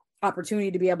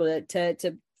opportunity to be able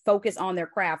to focus on their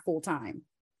craft full time.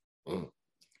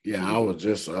 Yeah, I was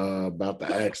just about to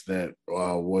ask that.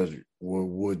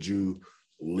 Would you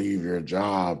leave your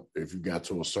job if you got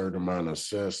to a certain amount of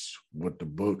success with the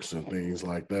books and things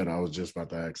like that? I was just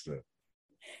about to ask that.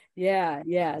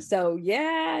 Yeah. So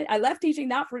yeah, I left teaching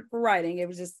not for writing. It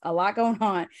was just a lot going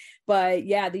on. But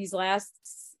yeah, these last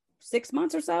 6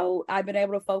 months or so, I've been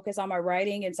able to focus on my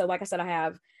writing. And so, like I said, I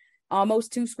have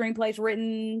almost 2 screenplays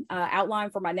written,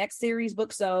 outlined for my next series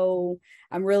book. So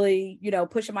I'm really,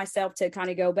 pushing myself to kind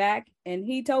of go back. And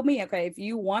he told me, okay, if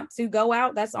you want to go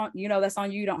out, that's on you.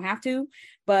 You don't have to.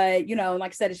 But,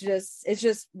 like I said, it's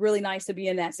just really nice to be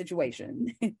in that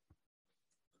situation.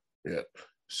 Yeah.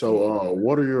 So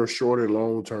what are your short and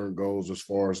long-term goals as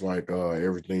far as like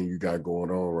everything you got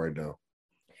going on right now?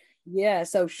 Yeah.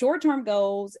 So short-term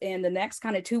goals in the next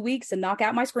kind of 2 weeks to knock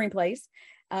out my screenplays.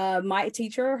 My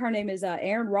teacher, her name is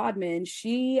Erin Rodman.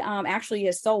 She actually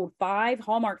has sold 5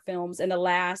 Hallmark films in the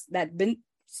last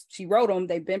she wrote them.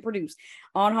 They've been produced.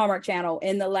 on Hallmark Channel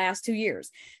in the last 2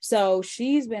 years. So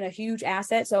she's been a huge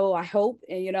asset. So I hope,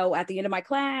 at the end of my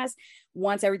class,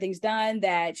 once everything's done,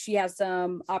 that she has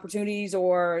some opportunities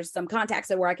or some contacts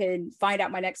where I can find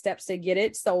out my next steps to get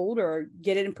it sold or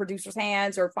get it in producers'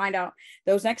 hands or find out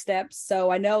those next steps. So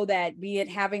I know that be it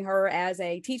having her as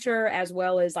a teacher as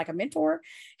well as like a mentor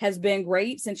has been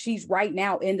great, since she's right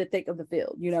now in the thick of the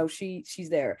field. She's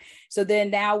there. So then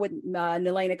now with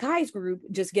Nalena Kai's group,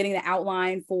 just getting the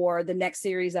outline for the next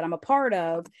series that I'm a part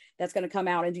of, that's going to come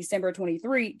out in December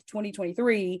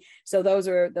 2023. So those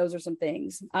are some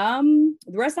things. The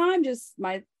rest of the time, just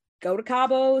go to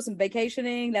Cabo, some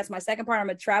vacationing. That's my second part.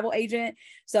 I'm a travel agent,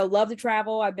 so love to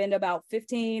travel. I've been to about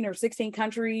 15 or 16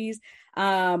 countries.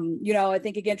 I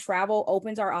think, again, travel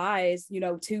opens our eyes,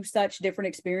 to such different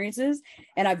experiences.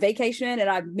 And I vacation and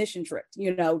I've mission tripped,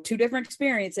 two different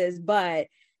experiences, but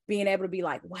being able to be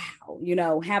like,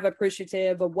 wow, have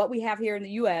appreciative of what we have here in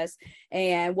the US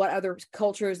and what other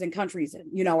cultures and countries,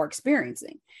 are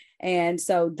experiencing. And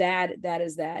so that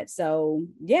is that. So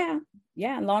yeah.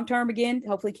 And long term, again,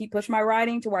 hopefully keep pushing my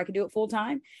writing to where I can do it full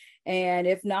time. And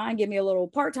if not, give me a little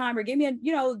part-time or give me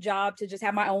a, job to just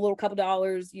have my own little couple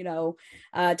dollars,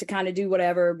 to kind of do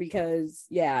whatever, because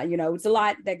it's a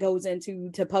lot that goes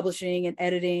into publishing and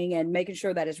editing and making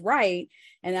sure that it's right.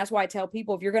 And that's why I tell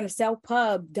people, if you're going to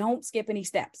self-pub, don't skip any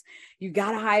steps. You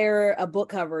got to hire a book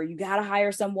cover. You got to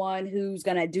hire someone who's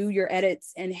going to do your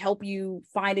edits and help you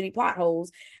find any plot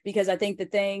holes. Because I think the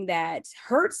thing that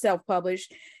hurts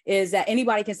self-published is that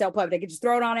anybody can self-pub. They can just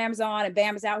throw it on Amazon and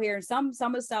bam, it's out here. And some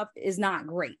of the stuff is not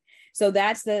great. So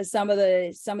that's some of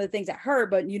the things that hurt.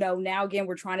 But, now again,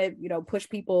 we're trying to, push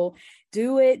people,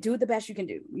 do it the best you can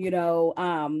do,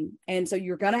 and so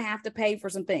you're going to have to pay for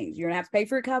some things. You're gonna have to pay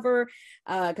for your cover,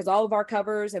 because all of our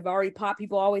covers have already popped.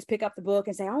 People always pick up the book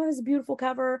and say, oh, that's a beautiful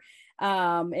cover.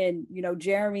 And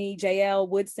Jeremy JL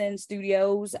Woodson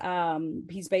Studios,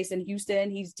 he's based in Houston.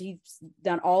 He's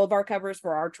done all of our covers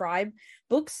for our tribe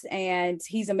books, and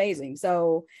he's amazing.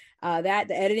 So that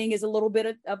the editing is a little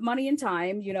bit of money and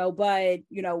time, but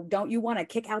don't you want to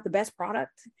kick out the best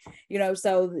product?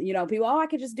 So people, I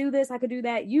could just do this, I could do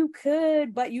that. You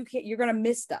could, but you can't. You're gonna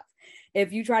miss stuff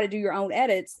if you try to do your own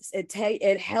edits.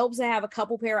 It helps to have a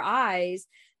couple pair of eyes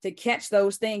to catch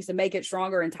those things to make it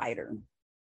stronger and tighter.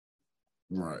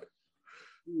 Right.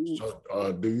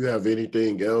 So do you have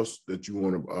anything else that you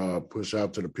want to push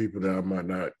out to the people that I might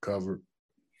not cover?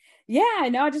 Yeah,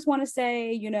 no, I just want to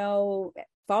say,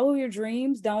 follow your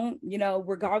dreams. Don't,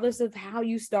 regardless of how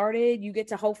you started, you get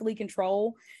to hopefully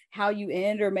control how you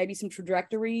end, or maybe some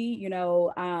trajectory.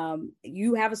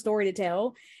 You have a story to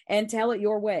tell, and tell it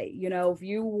your way. If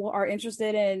you are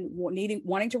interested in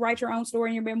wanting to write your own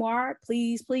story in your memoir,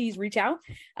 please reach out.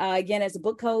 Again, as a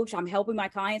book coach, I'm helping my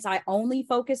clients. I only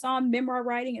focus on memoir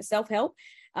writing and self-help.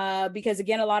 Because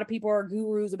again, a lot of people are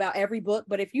gurus about every book,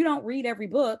 but if you don't read every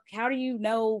book, how do you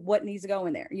know what needs to go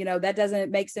in there? That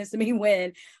doesn't make sense to me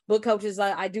when book coaches,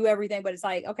 I do everything, but it's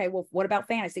like, okay, well, what about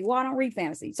fantasy? Well, I don't read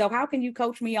fantasy. So how can you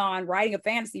coach me on writing a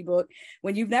fantasy book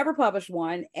when you've never published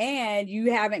one and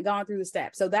you haven't gone through the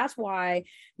steps? So that's why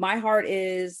my heart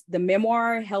is the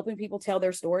memoir, helping people tell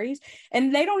their stories,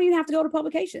 and they don't even have to go to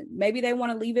publication. Maybe they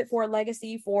want to leave it for a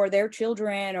legacy for their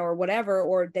children or whatever,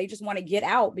 or they just want to get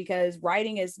out, because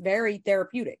writing is very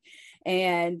therapeutic.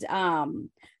 And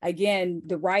again,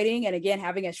 the writing and again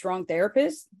having a strong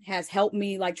therapist has helped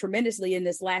me tremendously in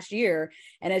this last year.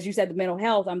 And as you said, the mental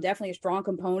health, I'm definitely a strong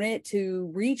component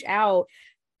to reach out,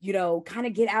 kind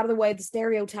of get out of the way of the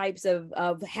stereotypes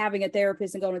of having a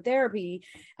therapist and going to therapy,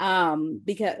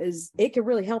 because it can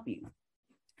really help you.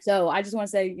 So I just want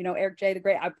to say, Eric J. the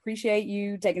Great, I appreciate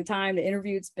you taking time to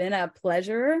interview. It's been a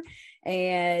pleasure.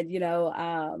 And,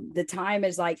 the time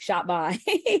is shot by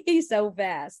so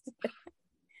fast.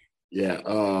 Yeah.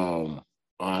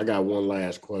 I got one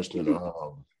last question.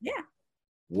 Yeah.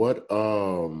 What's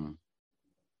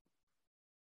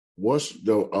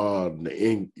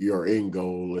your end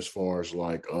goal as far as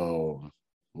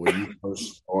when you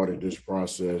first started this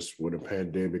process with a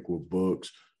pandemic, with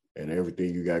books and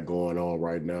everything you got going on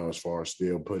right now, as far as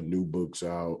still putting new books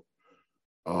out,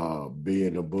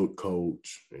 being a book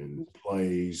coach and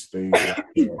plays, things like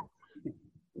that?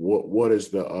 What is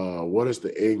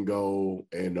the end goal,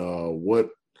 and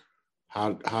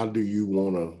how do you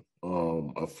want to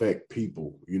affect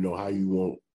people? How you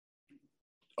want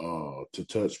to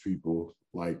touch people,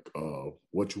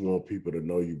 what you want people to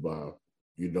know you by,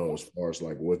 as far as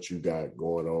what you got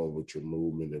going on with your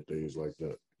movement and things like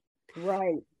that.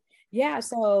 Right. Yeah.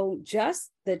 So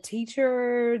just the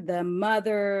teacher, the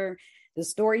mother, the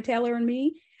storyteller, and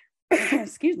me,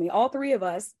 excuse me, all three of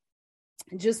us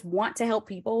just want to help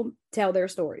people tell their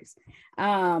stories.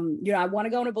 I want to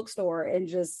go in a bookstore and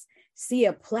just see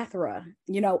a plethora,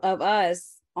 of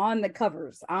us on the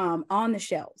covers, on the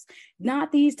shelves,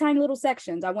 not these tiny little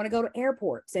sections. I want to go to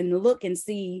airports and look and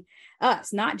see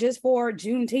us, not just for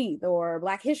Juneteenth or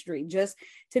Black History, just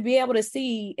to be able to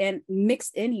see and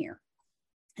mixed in here.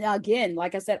 Now, again,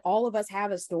 like I said, all of us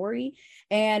have a story,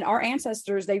 and our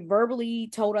ancestors, they verbally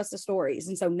told us the stories.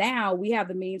 And so now we have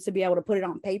the means to be able to put it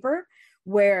on paper,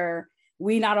 where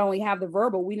we not only have the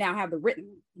verbal, we now have the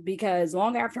written, because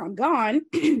long after I'm gone,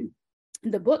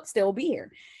 the book still be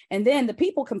here. And then the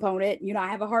people component, I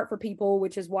have a heart for people,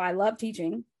 which is why I love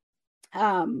teaching.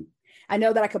 I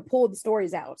know that I could pull the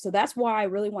stories out. So that's why I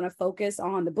really want to focus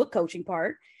on the book coaching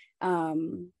part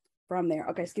from there.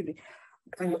 Okay, excuse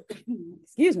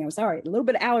me. I'm sorry, a little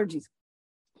bit of allergies.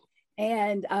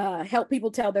 And help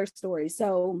people tell their stories.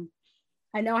 So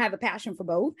I know I have a passion for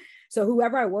both. So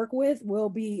whoever I work with will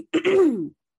be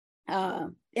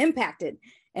impacted.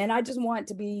 And I just want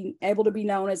to be able to be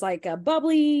known as like a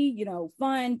bubbly,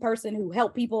 fun person who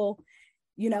help people,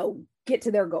 get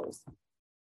to their goals.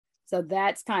 So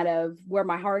that's kind of where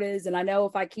my heart is. And I know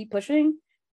if I keep pushing,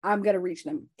 I'm going to reach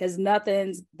them, because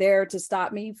nothing's there to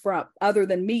stop me from other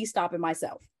than me stopping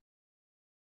myself.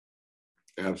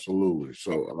 Absolutely.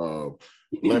 So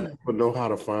let people know how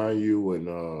to find you and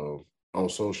on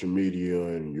social media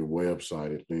and your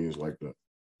website and things like that.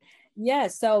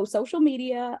 Yes. So social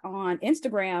media on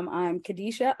Instagram, I'm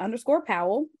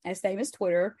Kadesha_Powell, as same as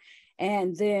Twitter.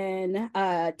 And then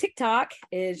TikTok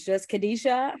is just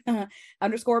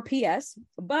Kadesha_PS.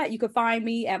 But you can find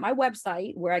me at my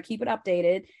website where I keep it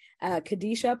updated,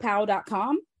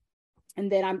 KadeshaPowell.com.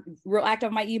 And then I'm real active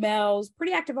on my emails,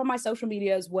 pretty active on my social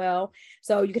media as well.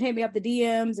 So you can hit me up the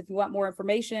DMs if you want more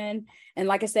information. And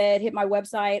like I said, hit my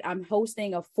website. I'm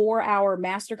hosting a 4-hour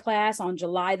masterclass on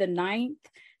July the 9th,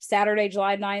 Saturday,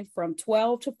 July 9th from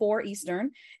 12 to 4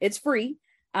 Eastern. It's free.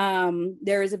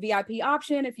 There is a VIP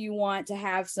option if you want to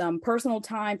have some personal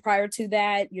time prior to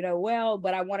that,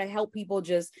 but I want to help people,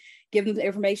 just give them the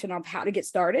information on how to get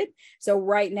started. So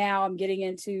right now I'm getting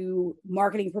into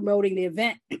marketing, promoting the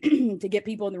event to get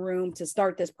people in the room to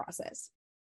start this process.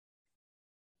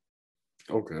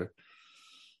 Okay.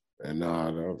 And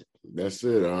that's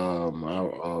it.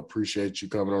 I appreciate you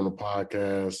coming on the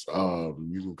podcast.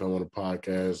 You can come on the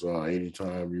podcast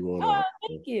anytime you want to. Oh,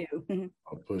 thank you.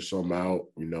 I'll push something out.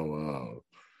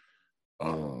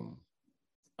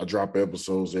 I drop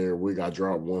episodes every week. I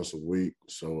drop once a week.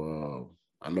 So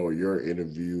I know your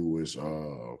interview is.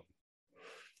 Let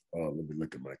me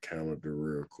look at my calendar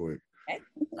real quick. Okay.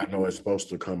 I know it's supposed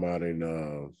to come out in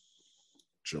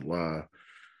July.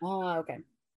 Oh, okay.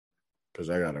 Because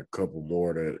I got a couple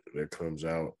more that comes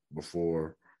out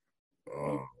before.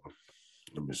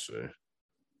 Let me see.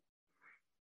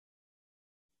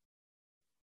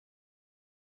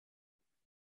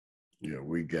 Yeah,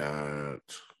 we got.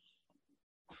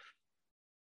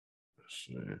 Let's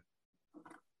see.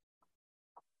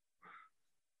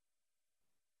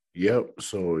 Yep.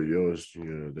 So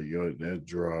that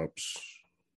drops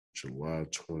July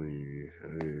 20.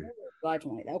 July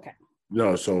 20. Okay.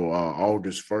 No, so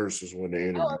August 1st is when the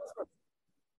interview. Oh,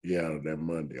 yeah, that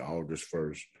Monday, August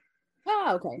 1st.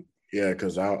 Oh, okay. Yeah,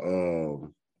 because I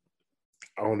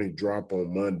only drop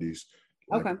on Mondays.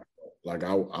 Okay. Like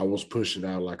I was pushing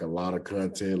out like a lot of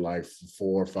content, like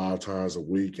 4 or 5 times a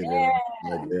week, and then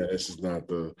this is not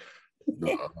the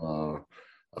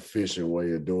efficient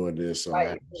way of doing this. So I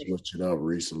had to switch it up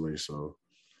recently. So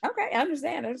okay, I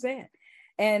understand.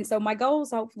 And so my goals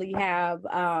hopefully have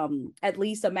at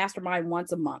least a mastermind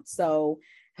once a month. So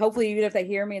hopefully, even if they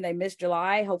hear me and they miss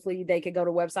July, hopefully they could go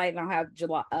to website and I'll have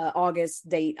August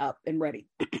date up and ready.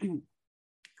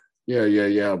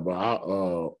 Yeah. But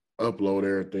I'll upload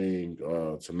everything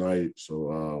tonight. So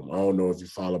I don't know if you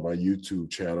follow my YouTube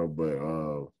channel, but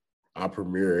I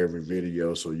premiere every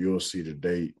video, so you'll see the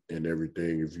date and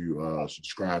everything if you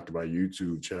subscribe to my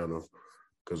YouTube channel.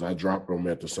 Because I drop them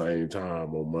at the same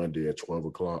time on Monday at 12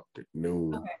 o'clock at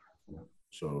noon. Okay.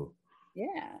 So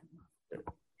yeah.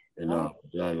 And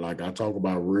like I talk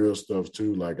about real stuff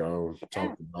too. Like I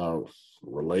talk about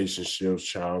relationships,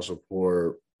 child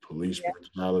support, police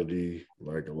brutality,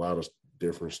 like a lot of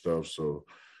different stuff. So,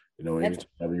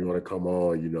 anytime you want to come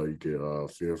on, you can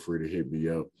feel free to hit me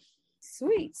up.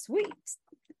 Sweet.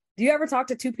 Do you ever talk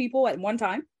to 2 people at one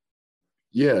time?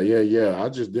 Yeah. I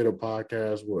just did a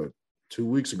podcast, 2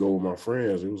 weeks ago with my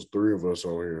friends. It was 3 of us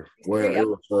on here. Well, it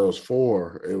was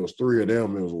 4. It was 3 of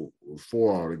them. It was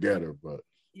 4 altogether, but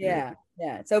Yeah.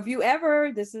 Yeah. So if you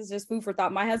ever, this is just food for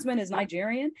thought. My husband is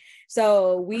Nigerian.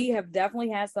 So we have definitely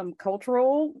had some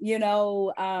cultural,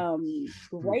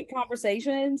 great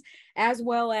conversations, as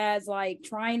well as like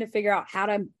trying to figure out how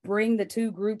to bring the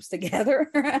two groups together.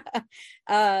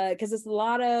 Because it's a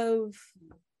lot of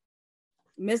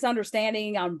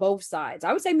misunderstanding on both sides.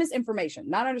 I would say misinformation,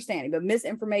 not understanding, but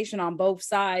misinformation on both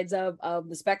sides of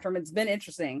the spectrum. It's been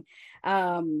interesting,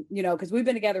 because we've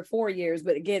been together 4 years,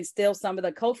 but again, still some of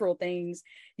the cultural things,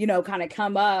 kind of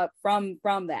come up from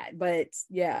that. But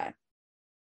yeah,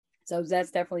 so that's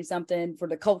definitely something for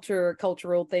the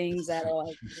cultural things that are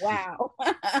like, wow.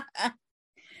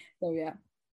 So yeah.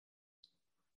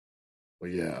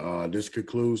 But yeah, this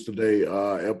concludes today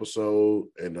episode,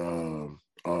 and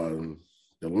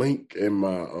the link in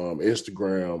my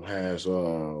Instagram has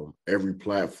every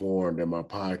platform that my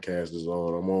podcast is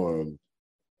on. I'm on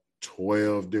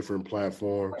 12 different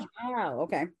platforms. Wow.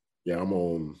 Okay. Yeah, I'm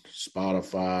on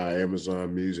Spotify,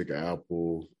 Amazon Music,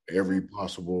 Apple, every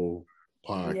possible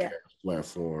podcast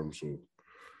platform. So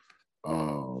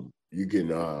you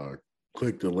can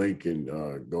click the link and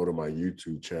go to my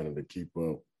YouTube channel to keep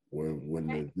up when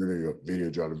the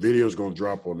video drop. The video is gonna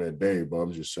drop on that day, but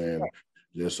I'm just saying,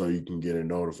 just so you can get a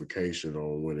notification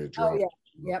on when it drops. Oh yeah.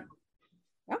 Yep.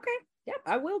 Okay. Yep,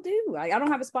 I will do. I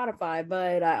don't have a Spotify,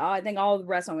 but I think all the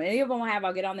rest of them, any of them I have,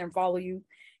 I'll get on there and follow you,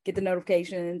 get the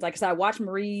notifications. Like I said, I watched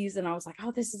Marie's and I was like,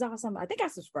 oh, this is awesome. I think I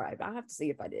subscribed. I'll have to see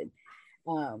if I did,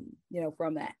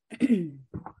 from that.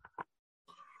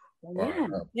 Yeah,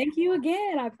 thank you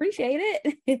again. I appreciate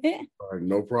it. All right,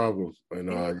 no problem. And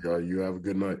you have a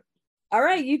good night. All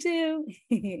right, you too.